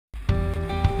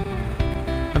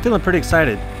I'm feeling pretty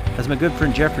excited, as my good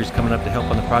friend Jeffrey's coming up to help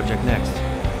on the project next.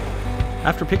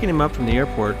 After picking him up from the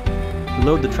airport, we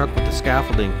load the truck with the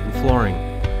scaffolding and flooring,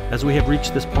 as we have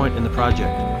reached this point in the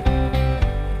project.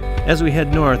 As we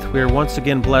head north, we are once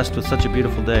again blessed with such a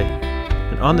beautiful day,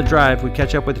 and on the drive we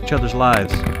catch up with each other's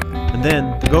lives, and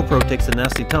then the GoPro takes a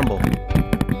nasty tumble.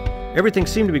 Everything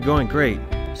seemed to be going great,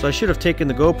 so I should have taken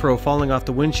the GoPro falling off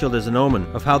the windshield as an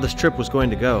omen of how this trip was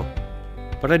going to go.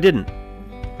 But I didn't.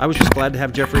 I was just glad to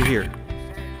have Jeffrey here.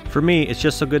 For me, it's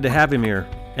just so good to have him here,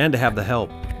 and to have the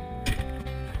help.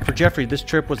 For Jeffrey, this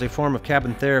trip was a form of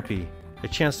cabin therapy, a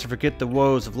chance to forget the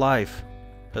woes of life,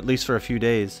 at least for a few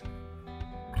days.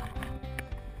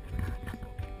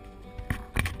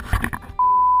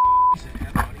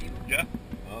 Yeah.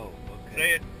 Oh, okay.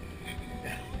 Say it.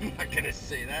 I'm not gonna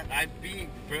say that. I'm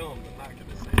being filmed. I'm not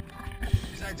gonna say it.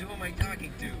 Besides, who am I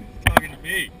talking to? He's talking to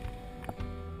me.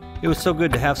 It was so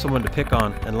good to have someone to pick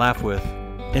on and laugh with,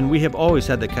 and we have always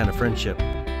had that kind of friendship.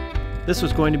 This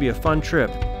was going to be a fun trip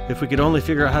if we could only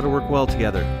figure out how to work well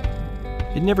together.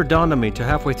 It never dawned on me till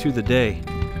halfway through the day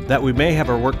that we may have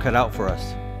our work cut out for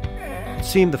us. It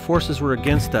seemed the forces were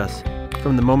against us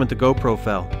from the moment the GoPro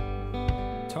fell.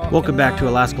 Welcome back to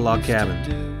Alaska Log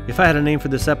Cabin. If I had a name for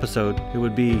this episode, it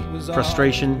would be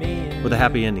Frustration with a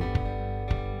Happy Ending.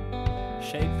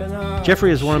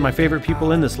 Jeffrey is one of my favorite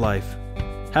people in this life.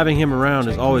 Having him around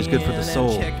is always good for the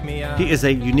soul. He is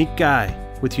a unique guy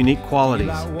with unique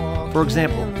qualities. For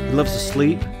example, he loves to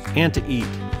sleep and to eat.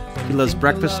 He loves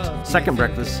breakfast, second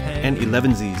breakfast, and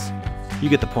 11sies. You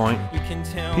get the point.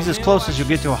 He's as close as you'll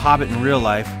get to a hobbit in real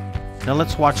life. Now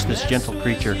let's watch this gentle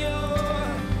creature.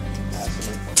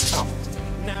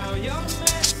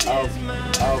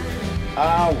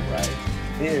 All right.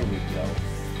 Here we go.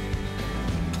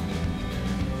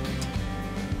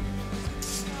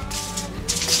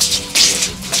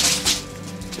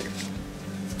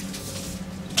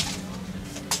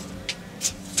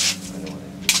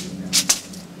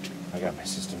 I got my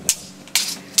system down.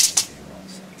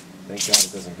 Thank God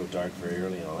it doesn't go dark very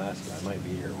early in Alaska. I might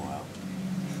be here a while.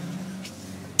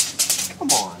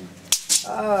 Come on.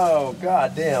 Oh,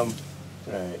 goddamn.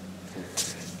 All right.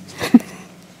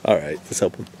 All right, let's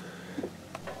help him.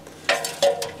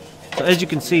 So as you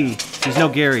can see, he's no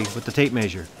Gary with the tape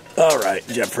measure. All right,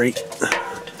 Jeffrey.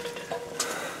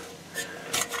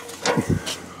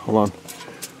 Hold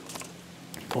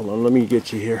on, let me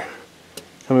get you here.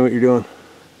 Tell me what you're doing.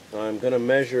 I'm going to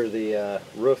measure the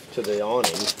roof to the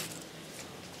awning.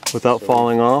 Without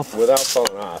falling off? Without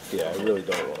falling off, yeah. I really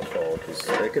don't want to fall because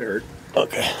that could hurt.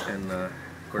 Okay. And of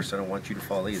course I don't want you to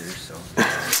fall either, so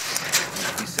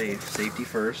be safe. Safety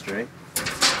first, right?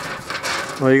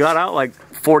 Well, you got out like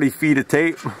 40 feet of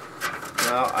tape.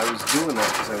 Well, I was doing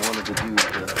that because I wanted to do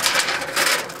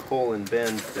the pull and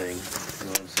bend thing. You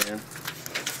know what I'm saying?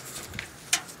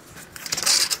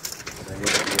 I need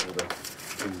to be able to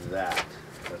do that.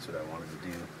 That's what I wanted to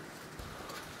do.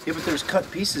 Yeah, but there's cut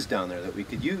pieces down there that we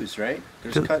could use, right?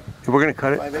 There's cut. We're gonna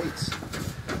cut it. 5/8.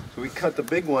 So we cut the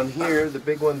big one here, the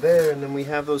big one there, and then we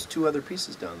have those two other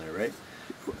pieces down there, right?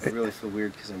 I really feel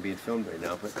weird because I'm being filmed right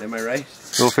now, but am I right?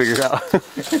 We'll figure it out.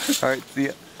 All right, see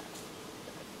ya.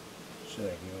 Should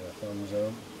I give it a thumbs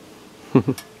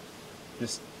up?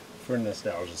 Just for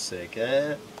nostalgia's sake,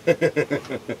 eh?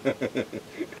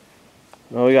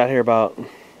 Well, we got here about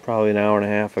probably an hour and a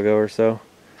half ago or so.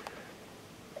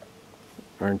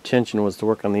 Our intention was to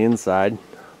work on the inside.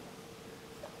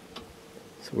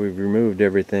 So we've removed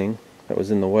everything that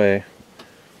was in the way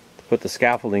to put the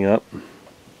scaffolding up,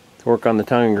 to work on the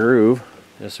tongue and groove.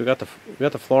 Yes, we got the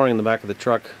flooring in the back of the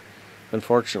truck.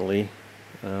 Unfortunately,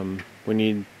 we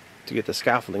need to get the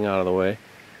scaffolding out of the way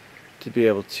to be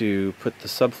able to put the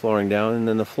subflooring down and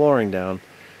then the flooring down.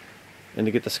 And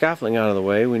to get the scaffolding out of the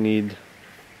way, we need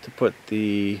to put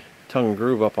the tongue and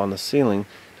groove up on the ceiling.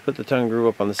 To put the tongue and groove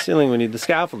up on the ceiling, we need the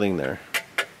scaffolding there.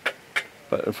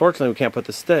 But unfortunately, we can't put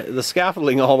the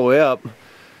scaffolding all the way up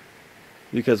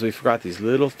because we forgot these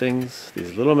little things,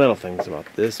 these little metal things about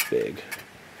this big,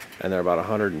 and they're about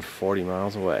 140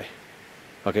 miles away.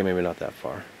 Okay, maybe not that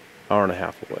far. Hour and a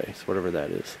half away, so whatever that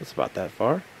is. It's about that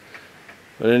far.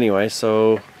 But anyway,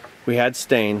 so we had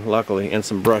stain, luckily, and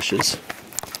some brushes.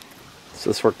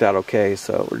 So this worked out okay,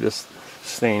 so we're just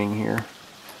staining here.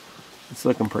 It's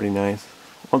looking pretty nice.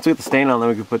 Once we get the stain on, then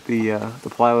we can put the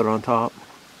plywood on top,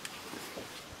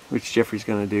 which Jeffrey's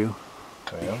gonna do.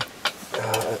 Well,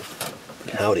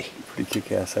 howdy. Pretty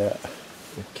kick-ass hat.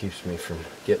 It keeps me from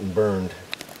getting burned.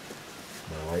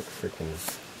 I like freaking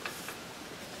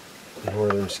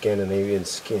northern Scandinavian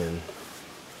skin.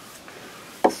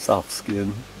 Soft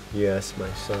skin. Yes, my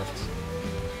soft.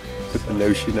 Put the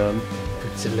lotion on.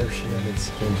 Puts the lotion on its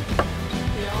skin.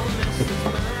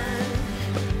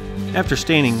 After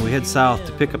staining, we head south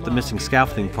to pick up the missing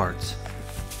scaffolding parts.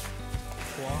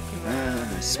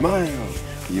 Smile,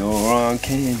 you're on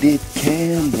candid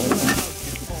camera.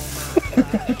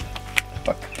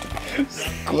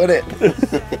 Quit it.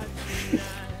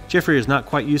 Jeffrey is not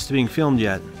quite used to being filmed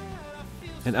yet,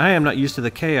 and I am not used to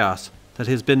the chaos that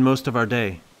has been most of our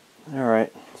day.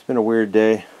 Alright, it's been a weird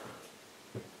day.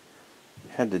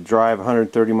 Had to drive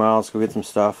 130 miles to go get some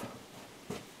stuff.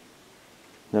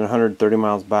 Then 130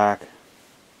 miles back.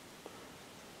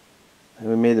 And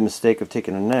we made the mistake of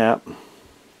taking a nap.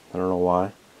 I don't know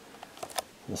why.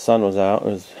 The sun was out. It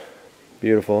was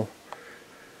beautiful.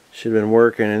 Should have been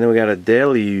working. And then we got a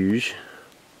deluge.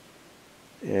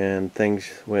 And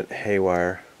things went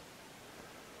haywire.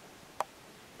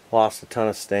 Lost a ton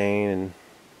of stain and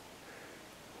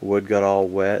wood got all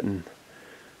wet. And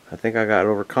I think I got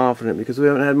overconfident because we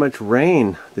haven't had much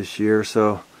rain this year.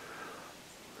 So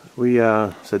we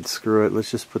said screw it.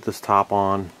 Let's just put this top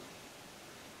on.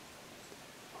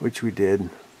 Which we did.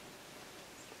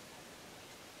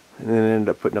 And then ended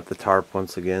up putting up the tarp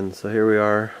once again. So here we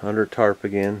are under tarp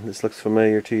again. This looks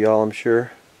familiar to y'all, I'm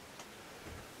sure.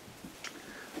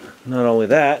 Not only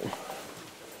that,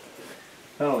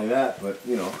 but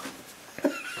you know.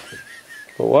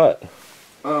 But what?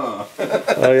 Oh.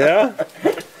 Oh yeah?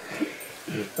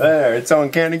 There, it's on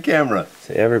candid camera.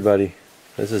 Say everybody,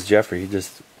 this is Jeffrey. He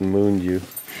just mooned you.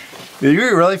 Were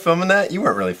you really filming that? You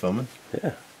weren't really filming.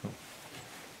 Yeah.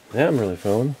 Yeah, I'm really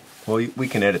filming. Well, we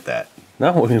can edit that.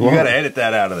 No, we won't. You gotta edit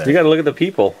that out of there. You gotta look at the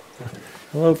people.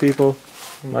 Hello, people.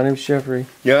 My name's Jeffrey.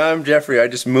 Yeah, I'm Jeffrey. I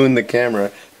just mooned the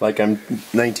camera like I'm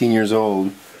 19 years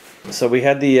old. So we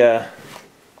had the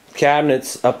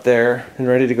cabinets up there and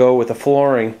ready to go with the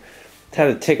flooring.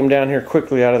 Had to take them down here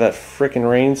quickly out of that frickin'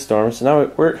 rainstorm. So now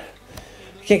we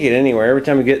can't get anywhere. Every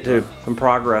time we get to some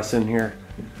progress in here,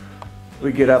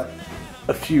 we get up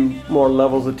a few more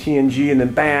levels of TNG and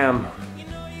then bam!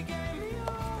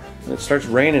 And it starts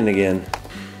raining again.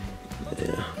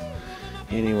 Yeah.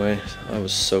 Anyway, I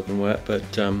was soaking wet, but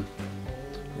we're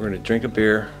gonna drink a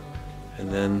beer and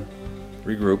then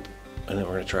regroup, and then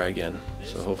we're gonna try again.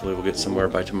 So hopefully we'll get somewhere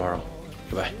by tomorrow.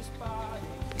 Goodbye.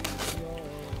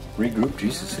 Regroup?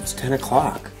 Jesus, it's 10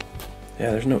 o'clock.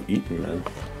 Yeah, there's no eating, man.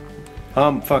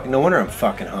 No wonder I'm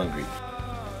fucking hungry.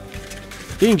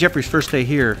 Being Jeffrey's first day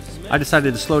here, I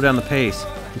decided to slow down the pace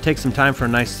and take some time for a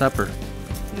nice supper.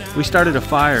 We started a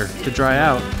fire to dry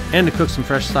out and to cook some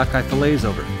fresh sockeye fillets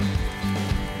over.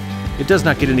 It does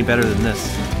not get any better than this.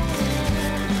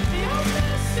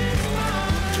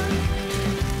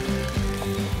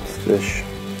 Fish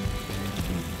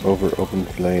over open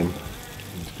flame.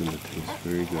 It's gonna taste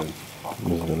very good.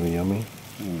 Is it gonna be yummy?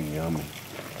 It's gonna be yummy.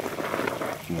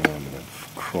 No, I'm gonna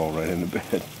crawl right into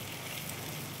bed.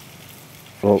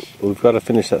 Well, we've got to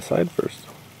finish that side first.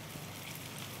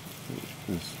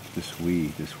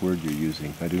 This word you're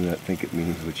using, I do not think it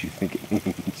means what you think it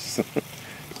means.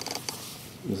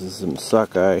 This is some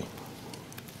sockeye.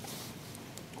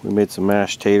 We made some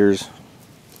mashed taters,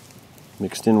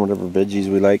 mixed in whatever veggies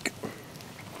we like.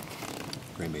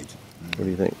 Great beans. What do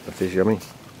you think? The fish yummy?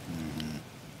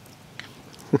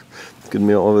 Good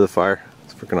meal over the fire.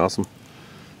 It's freaking awesome.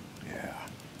 Yeah.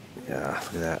 Yeah,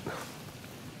 look at that.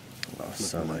 Oh,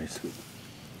 so nice.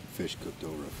 Fish cooked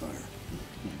over a fire.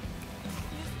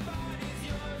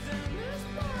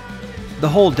 The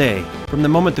whole day, from the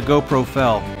moment the GoPro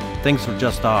fell, things were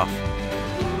just off.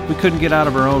 We couldn't get out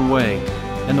of our own way,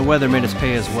 and the weather made us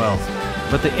pay as well.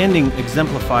 But the ending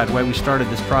exemplified why we started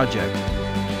this project.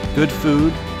 Good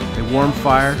food, a warm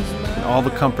fire, and all the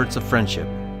comforts of friendship.